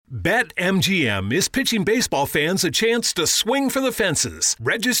BetMGM is pitching baseball fans a chance to swing for the fences.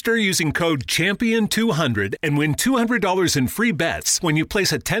 Register using code CHAMPION200 and win $200 in free bets when you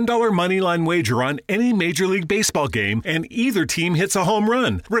place a $10 moneyline wager on any Major League Baseball game and either team hits a home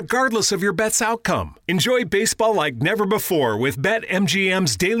run, regardless of your bet's outcome. Enjoy baseball like never before with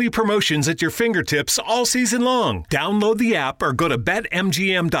BetMGM's daily promotions at your fingertips all season long. Download the app or go to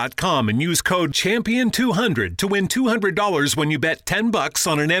BetMGM.com and use code CHAMPION200 to win $200 when you bet $10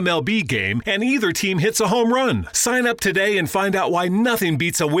 on an MLB game and either team hits a home run. Sign up today and find out why nothing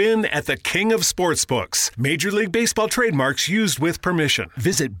beats a win at the King of Sportsbooks. Major League Baseball trademarks used with permission.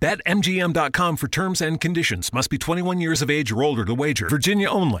 Visit BetMGM.com for terms and conditions. Must be 21 years of age or older to wager. Virginia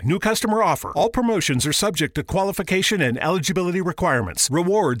only. New customer offer. All promotions are subject to qualification and eligibility requirements.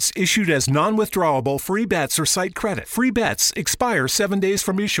 Rewards issued as non-withdrawable free bets or site credit. Free bets expire 7 days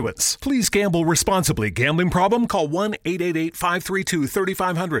from issuance. Please gamble responsibly. Gambling problem? Call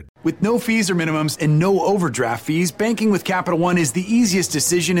 1-888-532-3500. With no fees or minimums and no overdraft fees, banking with Capital One is the easiest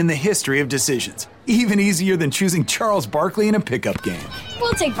decision in the history of decisions. Even easier than choosing Charles Barkley in a pickup game.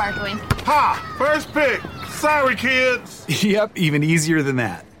 We'll take Barkley. Ha! First pick. Sorry, kids. Yep, even easier than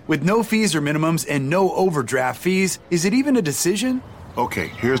that. With no fees or minimums and no overdraft fees, is it even a decision? Okay,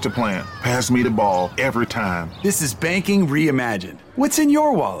 here's the plan. Pass me the ball every time. This is banking reimagined. What's in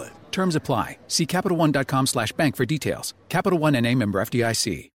your wallet? Terms apply. See CapitalOne.com/bank for details. Capital One N.A. member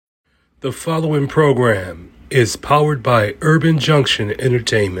FDIC. The following program is powered by Urban Junction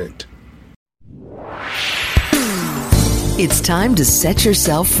Entertainment. It's time to set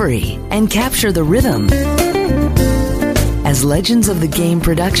yourself free and capture the rhythm. As Legends of the Game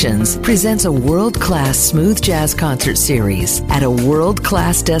Productions presents a world-class smooth jazz concert series at a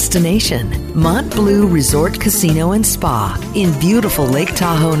world-class destination, Mont Bleu Resort Casino and Spa in beautiful Lake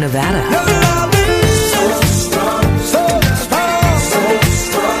Tahoe, Nevada.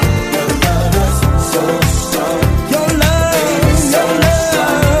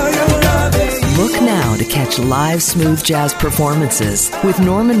 To catch live smooth jazz performances with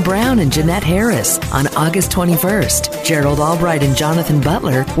Norman Brown and Jeanette Harris on August 21st, Gerald Albright and Jonathan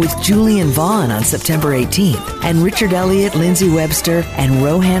Butler with Julian Vaughn on September 18th, and Richard Elliott, Lindsay Webster, and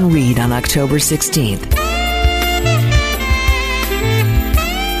Rohan Reed on October 16th.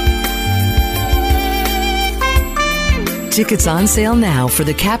 Tickets on sale now for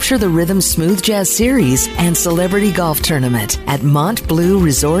the Capture the Rhythm Smooth Jazz Series and Celebrity Golf Tournament at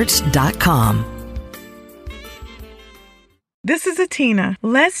montblueresort.com. This is Atina.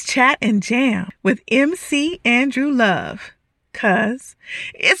 Let's chat and jam with MC Andrew Love. 'Cause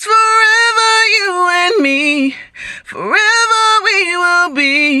it's forever you and me. Forever we will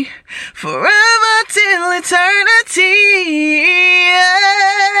be. Forever till eternity.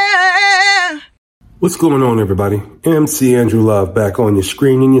 Yeah. What's going on, everybody? MC Andrew Love back on your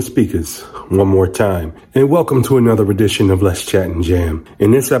screen and your speakers one more time. And welcome to another edition of Let's Chat and Jam. In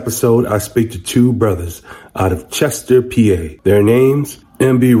this episode, I speak to two brothers out of Chester, PA. Their names,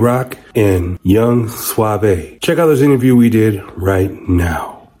 MB Rock and Young Suave. Check out this interview we did right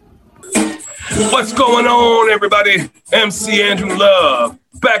now. What's going on, everybody? MC Andrew Love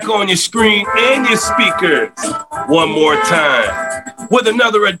back on your screen and your speakers one more time with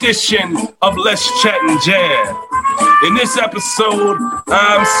another edition of Let's Chat and Jam. In this episode,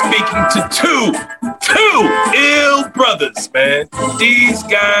 I'm speaking to two ill brothers, man. These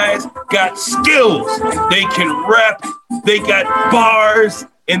guys got skills. They can rap, they got bars,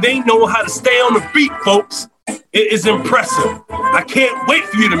 and they know how to stay on the beat, folks. It is impressive. I can't wait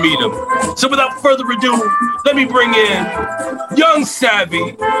for you to meet them. So without further ado, let me bring in Young Savvy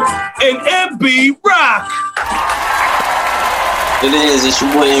and MB Rock. It is. It's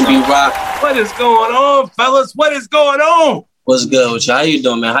your boy MB Rock. What is going on, fellas? What is going on? What's good with you? How you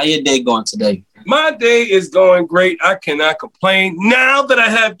doing, man? How your day going today? My day is going great. I cannot complain. Now that I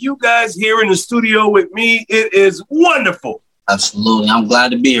have you guys here in the studio with me, it is wonderful. Absolutely. I'm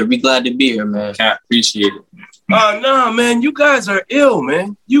glad to be here. Be glad to be here, man. I appreciate it. Nah, man. You guys are ill,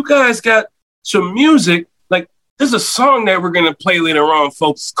 man. You guys got some music. Like, there's a song that we're going to play later on,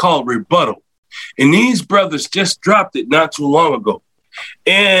 folks. It's called Rebuttal. And these brothers just dropped it not too long ago.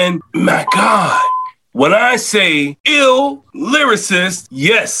 And my God, when I say ill lyricist,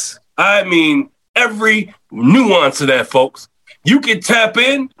 yes, I mean every nuance of that, folks. You can tap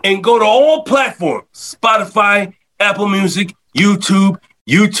in and go to all platforms: Spotify, Apple Music, YouTube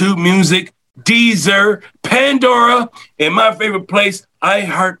Music, Deezer, Pandora, and my favorite place,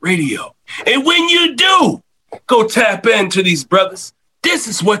 iHeartRadio. And when you do go tap into these brothers, this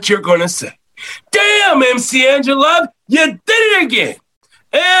is what you're going to say. Damn, MC Andrew Love, you did it again.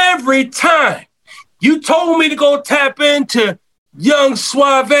 Every time you told me to go tap into Young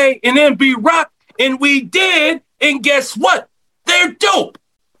Suave and MB Rock, and we did, and guess what? They're dope.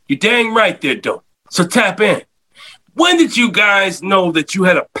 You're dang right they're dope. So tap in. When did you guys know that you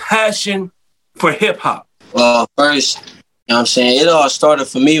had a passion for hip-hop? Well, first, you know what I'm saying, it all started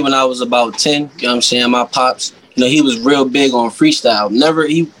for me when I was about 10. You know what I'm saying? My pops, you know, he was real big on freestyle.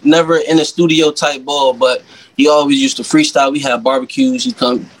 He never in a studio type ball, but he always used to freestyle. We had barbecues. He'd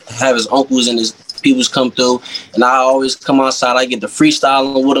come have his uncles and his peoples come through, and I always come outside. I get the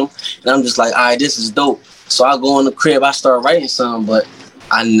freestyling with him, and I'm just like, all right, this is dope. So I go in the crib, I start writing something, but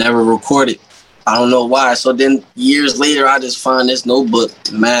I never recorded. I don't know why. So then years later, I just find this notebook,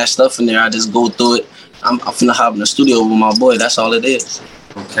 mad stuff in there. I just go through it. I'm finna hop in the studio with my boy. That's all it is.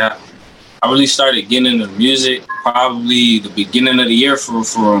 Okay. I really started getting into music probably the beginning of the year for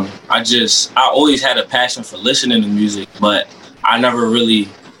I always had a passion for listening to music, but I never really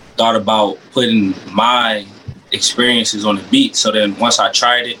thought about putting my experiences on the beat. So then once I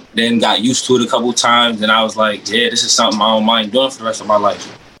tried it, then got used to it a couple times, and I was like, yeah, this is something I don't mind doing for the rest of my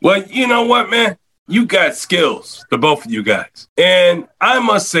life. Well, you know what, man? You got skills, the both of you guys. And I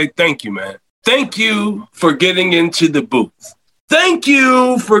must say thank you, man. Thank you for getting into the booth. Thank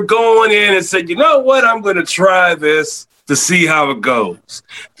you for going in and saying, you know what, I'm going to try this to see how it goes.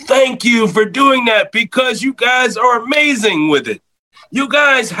 Thank you for doing that because you guys are amazing with it. You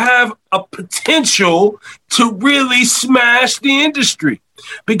guys have a potential to really smash the industry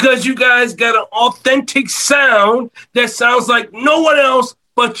because you guys got an authentic sound that sounds like no one else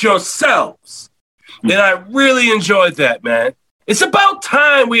but yourselves. And I really enjoyed that, man. It's about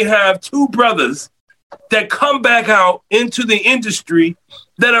time we have two brothers that come back out into the industry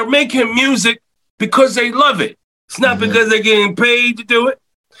that are making music because they love it. It's not because they're getting paid to do it.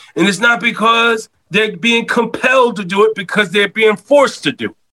 And it's not because they're being compelled to do it because they're being forced to do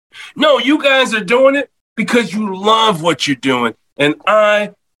it. No, you guys are doing it because you love what you're doing. And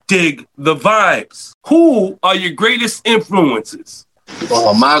I dig the vibes. Who are your greatest influences?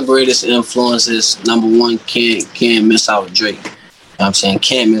 Well, my greatest influences, number one, can't miss out Drake. You know what I'm saying?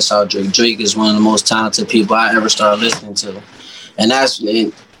 Can't miss out Drake. Drake is one of the most talented people I ever started listening to. And that's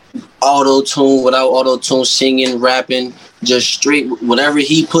auto-tune, without auto-tune, singing, rapping, just straight, whatever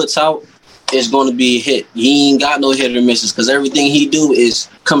he puts out is going to be a hit. He ain't got no hit or misses because everything he do is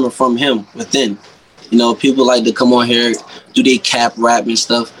coming from him within. You know, people like to come on here, do they cap rap and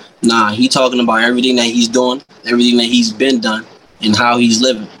stuff. Nah, he talking about everything that he's doing, everything that he's been done, and how he's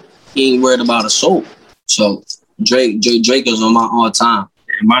living. He ain't worried about a soul. So Drake is on my all time.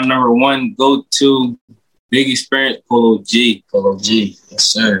 My number one go-to big experience, Polo G. Polo G, yes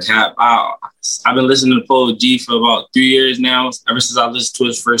sir. I've been listening to Polo G for about 3 years now. Ever since I listened to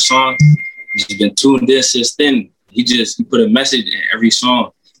his first song, he's been tuned in since then. He put a message in every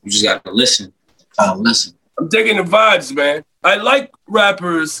song. You just got to listen. Listen. I'm digging the vibes, man. I like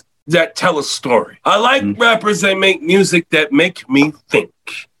rappers that tell a story. I like rappers that make music that make me think.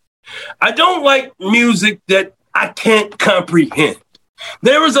 I don't like music that I can't comprehend.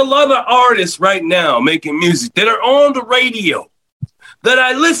 There is a lot of artists right now making music that are on the radio that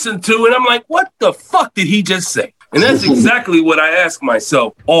I listen to and I'm like, what the fuck did he just say? And that's exactly what I ask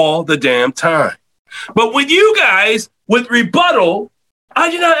myself all the damn time. But with you guys, with rebuttal, I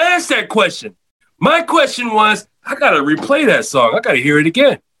did not ask that question. My question was, I got to replay that song. I got to hear it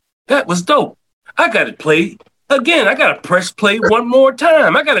again. That was dope. I got to play again. I got to press play one more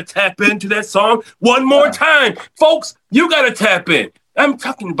time. I got to tap into that song one more time. Folks, you got to tap in. I'm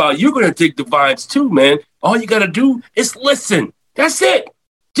talking about you're going to dig the vibes too, man. All you got to do is listen. That's it.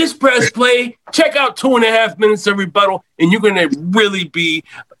 Just press play. Check out 2.5 minutes of rebuttal, and you're going to really be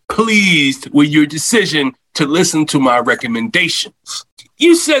pleased with your decision to listen to my recommendations.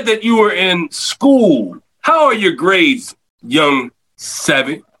 You said that you were in school. How are your grades, young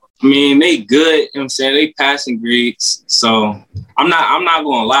Savvy? I mean, they good, you know what I'm saying? They passing grades. So I'm not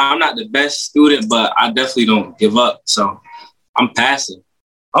going to lie. I'm not the best student, but I definitely don't give up. So I'm passing.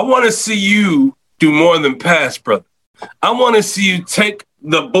 I want to see you do more than pass, brother. I want to see you take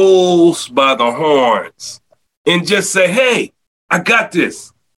the bulls by the horns and just say, hey, I got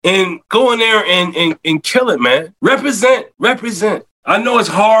this. And go in there and kill it, man. Represent. I know it's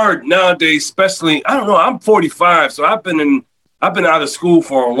hard nowadays, especially, I don't know, I'm 45, so I've been out of school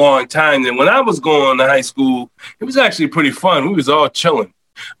for a long time. And when I was going to high school, it was actually pretty fun. We was all chilling.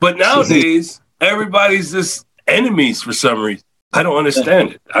 But nowadays, everybody's just enemies for some reason. I don't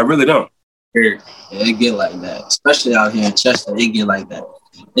understand it. I really don't. Yeah, it get like that. Especially out here in Chester, it get like that.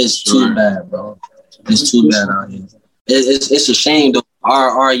 It's too bad, bro. It's too bad out here. It's a shame, though.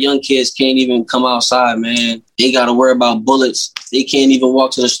 Our young kids can't even come outside, man. They got to worry about bullets. They can't even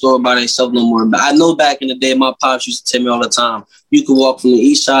walk to the store by themselves no more. But I know back in the day, my pops used to tell me all the time, you could walk from the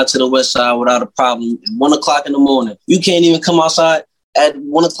east side to the west side without a problem. At 1 o'clock in the morning, you can't even come outside at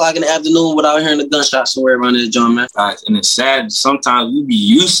 1 o'clock in the afternoon without hearing a gunshot somewhere around this joint, man. And it's sad. Sometimes we be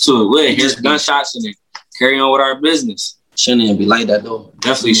used to it. We'll hear gunshots and then carry on with our business. Shouldn't even be like that, though.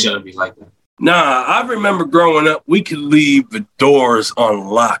 Definitely shouldn't be like that. Nah, I remember growing up, we could leave the doors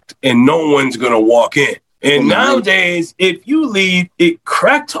unlocked and no one's going to walk in. And nowadays, if you leave it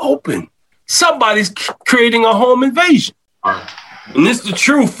cracked open, somebody's creating a home invasion. And this is the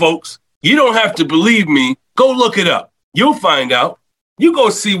truth, folks. You don't have to believe me. Go look it up. You'll find out. You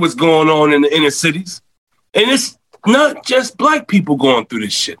go see what's going on in the inner cities. And it's not just black people going through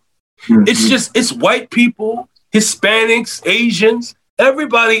this shit. It's white people, Hispanics, Asians.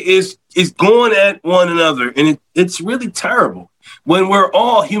 Everybody is going at one another. And it's really terrible when we're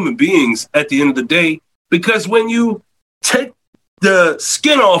all human beings at the end of the day. Because when you take the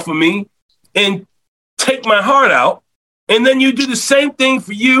skin off of me and take my heart out, and then you do the same thing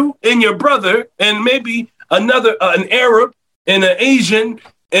for you and your brother and maybe another, an Arab and an Asian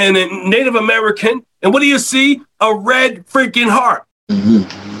and a Native American, and what do you see? A red freaking heart.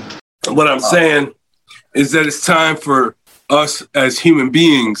 What I'm saying is that it's time for us as human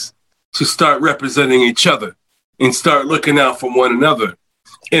beings to start representing each other and start looking out for one another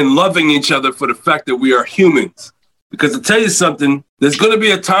and loving each other for the fact that we are humans. Because to tell you something, there's going to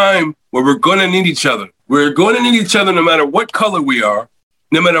be a time where we're going to need each other. We're going to need each other no matter what color we are,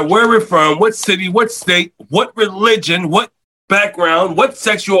 no matter where we're from, what city, what state, what religion, what background, what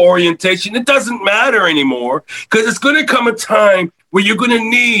sexual orientation. It doesn't matter anymore because it's going to come a time where you're going to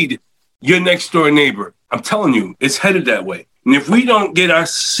need your next door neighbor. I'm telling you, it's headed that way. And if we don't get our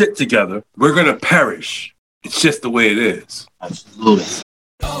shit together, we're going to perish. It's just the way it is. Absolutely.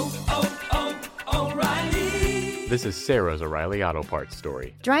 This is Sarah's O'Reilly Auto Parts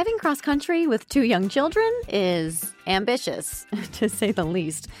story. Driving cross country with 2 young children is ambitious, to say the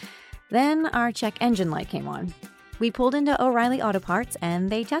least. Then our check engine light came on. We pulled into O'Reilly Auto Parts and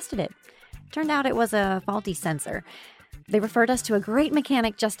they tested it. Turned out it was a faulty sensor. They referred us to a great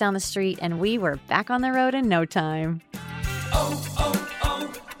mechanic just down the street and we were back on the road in no time.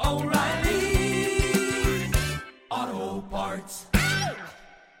 O'Reilly Auto Parts.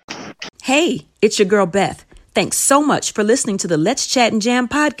 Hey, it's your girl Beth. Thanks so much for listening to the Let's Chat and Jam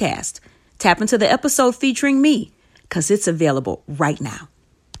podcast. Tap into the episode featuring me, because it's available right now.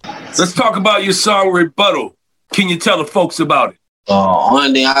 Let's talk about your song, Rebuttal. Can you tell the folks about it?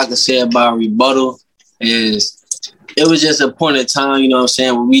 One thing I can say about Rebuttal is it was just a point in time, you know what I'm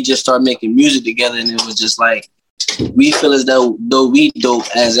saying, where we just started making music together, and it was just like, we feel as though we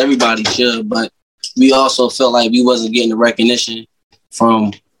dope, as everybody should, but we also felt like we wasn't getting the recognition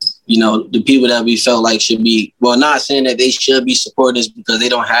from, you know, the people that we felt like should be, well, not saying that they should be supporting us because they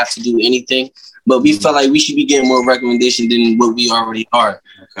don't have to do anything, but we felt like we should be getting more recommendation than what we already are.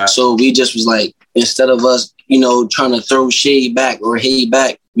 Okay. So we just was like, instead of us, you know, trying to throw shade back or hate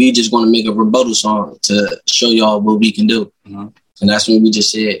back, we just want to make a rebuttal song to show y'all what we can do. Mm-hmm. And that's when we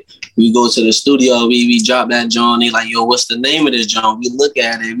just said, we go to the studio, we drop that joint, they like, yo, what's the name of this joint? We look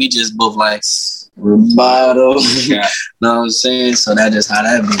at it, we just both like, Rebuttal. Yeah. Know what I'm saying? So that's just how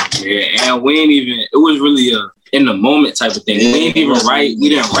that be. Yeah, and we ain't even, it was really a in the moment type of thing. Yeah, we ain't even write, we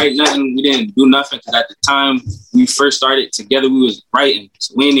didn't write nothing, we didn't do nothing, because at the time we first started together, we was writing.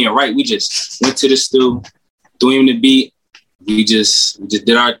 So we ain't even write, we just went to the studio, threw him the beat, we just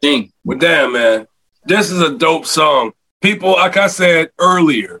did our thing. Well, damn, man, this is a dope song. People, like I said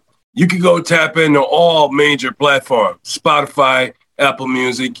earlier, you can go tap into all major platforms, Spotify, Apple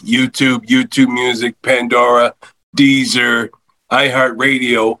Music, YouTube Music, Pandora, Deezer,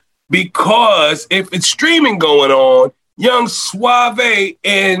 iHeartRadio, because if it's streaming going on, Young Suave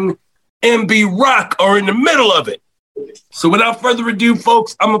and MB Rock are in the middle of it. So without further ado,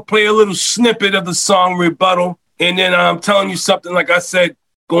 folks, I'm going to play a little snippet of the song Rebuttal, and then I'm telling you something, like I said,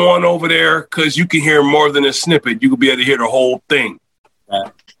 go on over there, because you can hear more than a snippet. You can be able to hear the whole thing.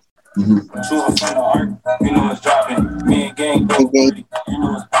 Mm-hmm. You know it's dropping. Me and gang, you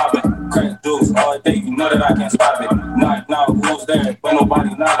know it's popping. Crack dudes all day, you know that I can't stop it. Knock, who's there? But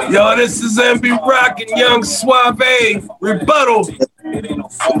nobody knocking. Yo, this is MB Rock and Young Suave. Rebuttal. It ain't no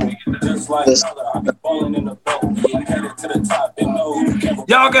phone. Just like I've been balling in the boat. I'm headed to the top.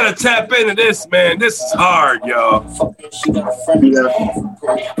 Y'all gotta tap into this, man. This is hard, y'all.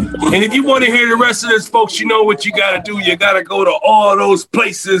 And if you want to hear the rest of this, folks, you know what you gotta do. You gotta go to all those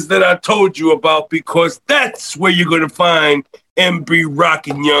places that I told you about, because that's where you're gonna find MB Rock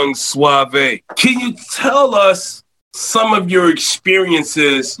and Young Suave. Can you tell us some of your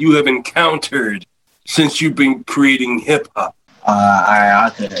experiences you have encountered since you've been creating hip hop?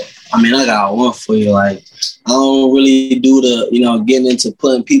 I got one for you. Like, I don't really do the, getting into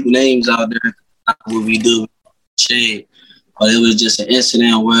putting people's names out there like what we do. Shade. But it was just an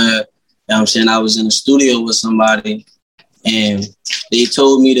incident where, I was in the studio with somebody and they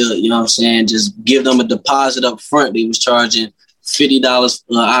told me to, just give them a deposit up front. They was charging $50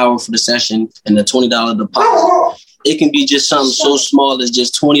 an hour for the session and a $20 deposit. It can be just something so small as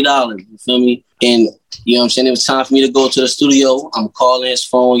just $20, you feel me? And, it was time for me to go to the studio. I'm calling his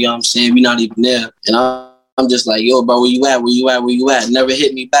phone, we're not even there. And I'm just like, yo, bro, where you at? Where you at? Never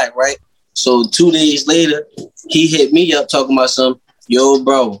hit me back, right? So 2 days later, he hit me up talking about something. Yo,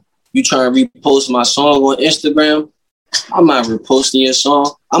 bro, you trying to repost my song on Instagram? I'm not reposting your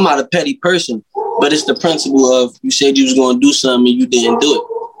song. I'm not a petty person, but it's the principle of you said you was going to do something and you didn't do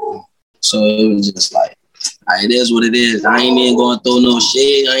it. So it was just like, it is what it is. I ain't even going to throw no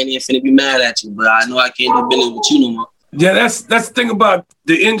shade. I ain't even finna be mad at you, but I know I can't do business with you no more. Yeah, that's the thing about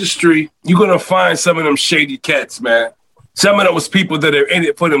the industry. You're going to find some of them shady cats, man. Some of those people that are in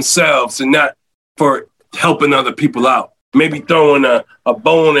it for themselves and not for helping other people out. Maybe throwing a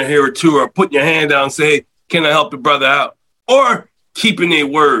bone in here or two, or putting your hand down and say, hey, can I help the brother out? Or keeping their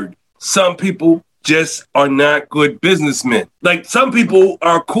word. Some people just are not good businessmen. Like, some people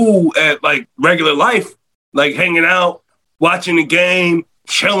are cool at like regular life, like hanging out, watching the game,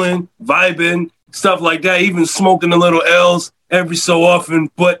 chilling, vibing, stuff like that, even smoking a little L's every so often.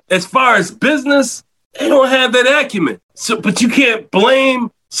 But as far as business, they don't have that acumen. So, but you can't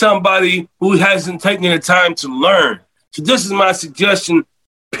blame somebody who hasn't taken the time to learn. So this is my suggestion,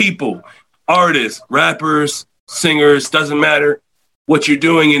 people, artists, rappers, singers, doesn't matter what you're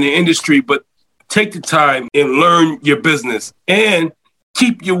doing in the industry, but take the time and learn your business and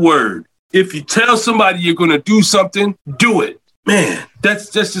keep your word. If you tell somebody you're going to do something, do it. Man, that's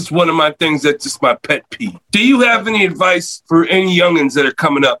just one of my things. That's just my pet peeve. Do you have any advice for any youngins that are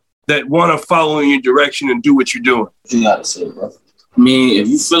coming up that want to follow in your direction and do what you're doing? You got to say, bro. I mean, if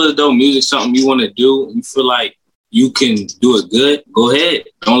you feel as though music's something you want to do, you feel like you can do it good, go ahead.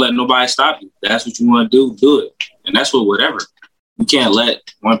 Don't let nobody stop you. That's what you want to do it. And that's whatever. You can't let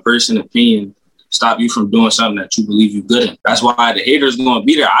one person's opinion stop you from doing something that you believe you're good in. That's why the haters are going to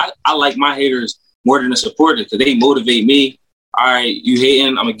be there. I like my haters more than the supporters because they motivate me. All right, you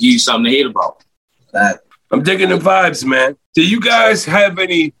hating, I'm going to give you something to hate about. I'm digging the vibes, man. Do you guys have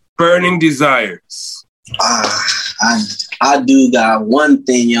any burning desires? I do got one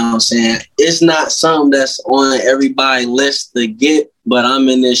thing, It's not something that's on everybody's list to get, but I'm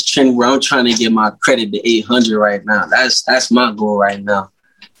in this trend where I'm trying to get my credit to 800 right now. That's my goal right now.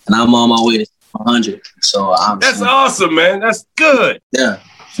 And I'm on my way to 100. So that's awesome, man. That's good. Yeah.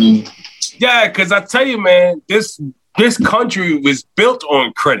 Yeah, because I tell you, man, this country was built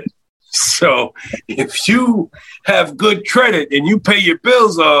on credit. So if you have good credit and you pay your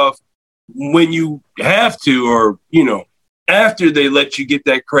bills off when you have to, or, after they let you get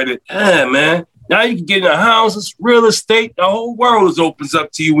that credit, man, now you can get in a house, it's real estate. The whole world opens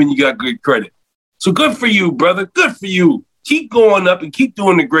up to you when you got good credit. So good for you, brother. Good for you. Keep going up and keep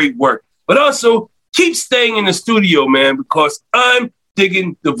doing the great work. But also keep staying in the studio, man, because I'm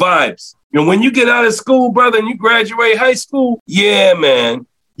digging the vibes. When you get out of school, brother, and you graduate high school, yeah, man,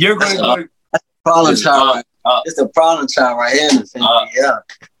 you're going to go to... That's the problem child. It's the problem child right here in the family, yeah.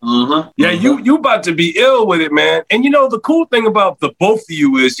 Mm-hmm. Yeah, you about to be ill with it, man. And the cool thing about the both of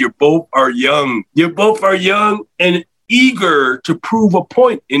you is you both are young. You both are young and eager to prove a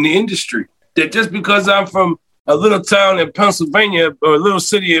point in the industry. That just because I'm from a little town in Pennsylvania or a little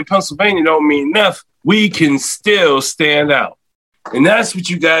city in Pennsylvania don't mean nothing. We can still stand out. And that's what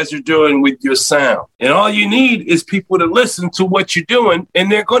you guys are doing with your sound. And all you need is people to listen to what you're doing,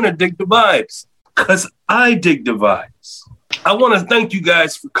 and they're going to dig the vibes. Because I dig the vibes. I want to thank you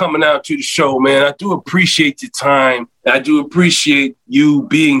guys for coming out to the show, man. I do appreciate your time. I do appreciate you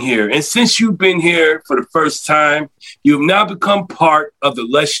being here. And since you've been here for the first time, you've now become part of the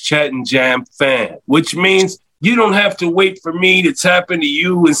Let's Chat and Jam fan, which means you don't have to wait for me to tap into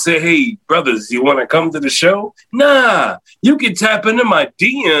you and say, hey, brothers, you want to come to the show? Nah, you can tap into my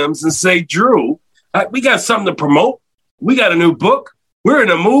DMs and say, Drew, we got something to promote. We got a new book. We're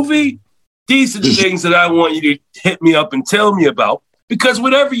in a movie. These are the things that I want you to hit me up and tell me about, because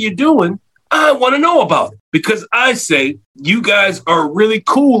whatever you're doing, I want to know about it, because I say you guys are really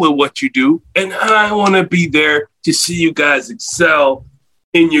cool at what you do, and I want to be there to see you guys excel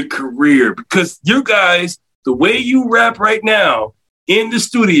in your career, because you guys, the way you rap right now in the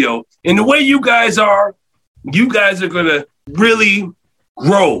studio and the way you guys are going to really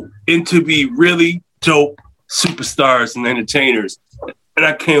grow into be really dope superstars and entertainers. And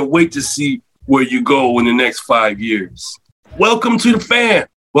I can't wait to see where you go in the next 5 years. Welcome to the fan.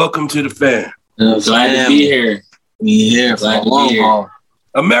 Welcome to the fan. Glad to be here. We here for a long haul.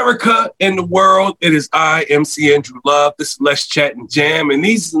 America and the world, it is I, MC Andrew Love. This is Let's Chat and Jam. And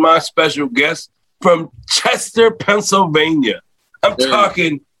these are my special guests from Chester, Pennsylvania. I'm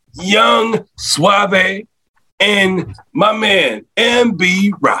talking Young Suave and my man,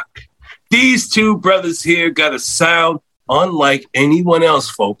 MB Rock. These two brothers here got a sound unlike anyone else,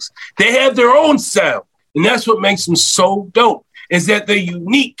 folks. They have their own sound, and that's what makes them so dope, is that they're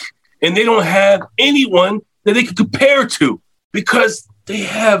unique, and they don't have anyone that they can compare to, because they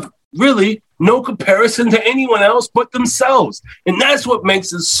have really no comparison to anyone else but themselves. And that's what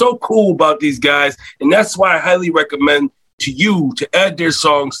makes it so cool about these guys, and that's why I highly recommend to you to add their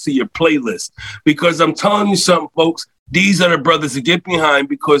songs to your playlist, because I'm telling you something, folks, these are the brothers to get behind,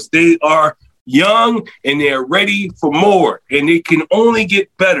 because they are young and they're ready for more, and they can only get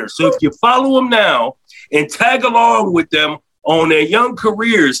better. So if you follow them now and tag along with them on their young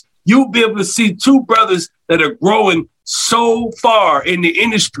careers, you'll be able to see two brothers that are growing so far in the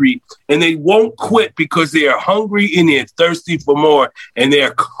industry, and they won't quit because they are hungry and they're thirsty for more, and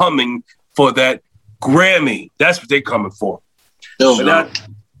they're coming for that Grammy. That's what they're coming for. Now,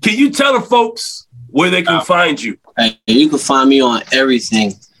 can you tell the folks where they can find you? Hey, you can find me on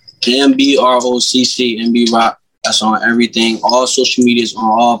everything. MBROCC, MB Rock. That's on everything. All social medias, on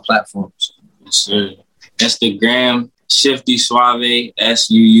all platforms. Yes, sir. Instagram, Shifty Suave,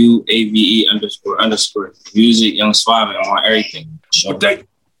 SUUAVE __. Music, Young Suave, on everything. Sure. Well,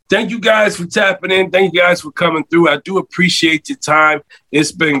 thank you guys for tapping in. Thank you guys for coming through. I do appreciate your time.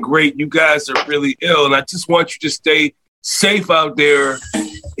 It's been great. You guys are really ill, and I just want you to stay safe out there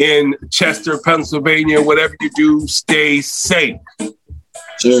in Chester, Pennsylvania. Whatever you do, stay safe.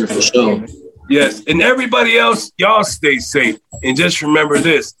 Sure, for sure. Yes, and everybody else, y'all stay safe. And just remember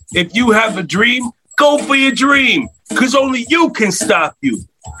this: if you have a dream, go for your dream, because only you can stop you.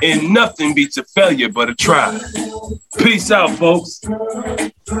 And nothing beats a failure but a try. Peace out, folks.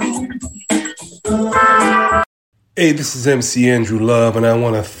 Hey, this is MC Andrew Love, and I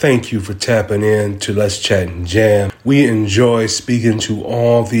want to thank you for tapping in to Let's Chat and Jam. We enjoy speaking to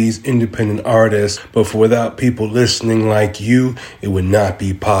all these independent artists, but without people listening like you, it would not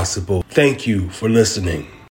be possible. Thank you for listening.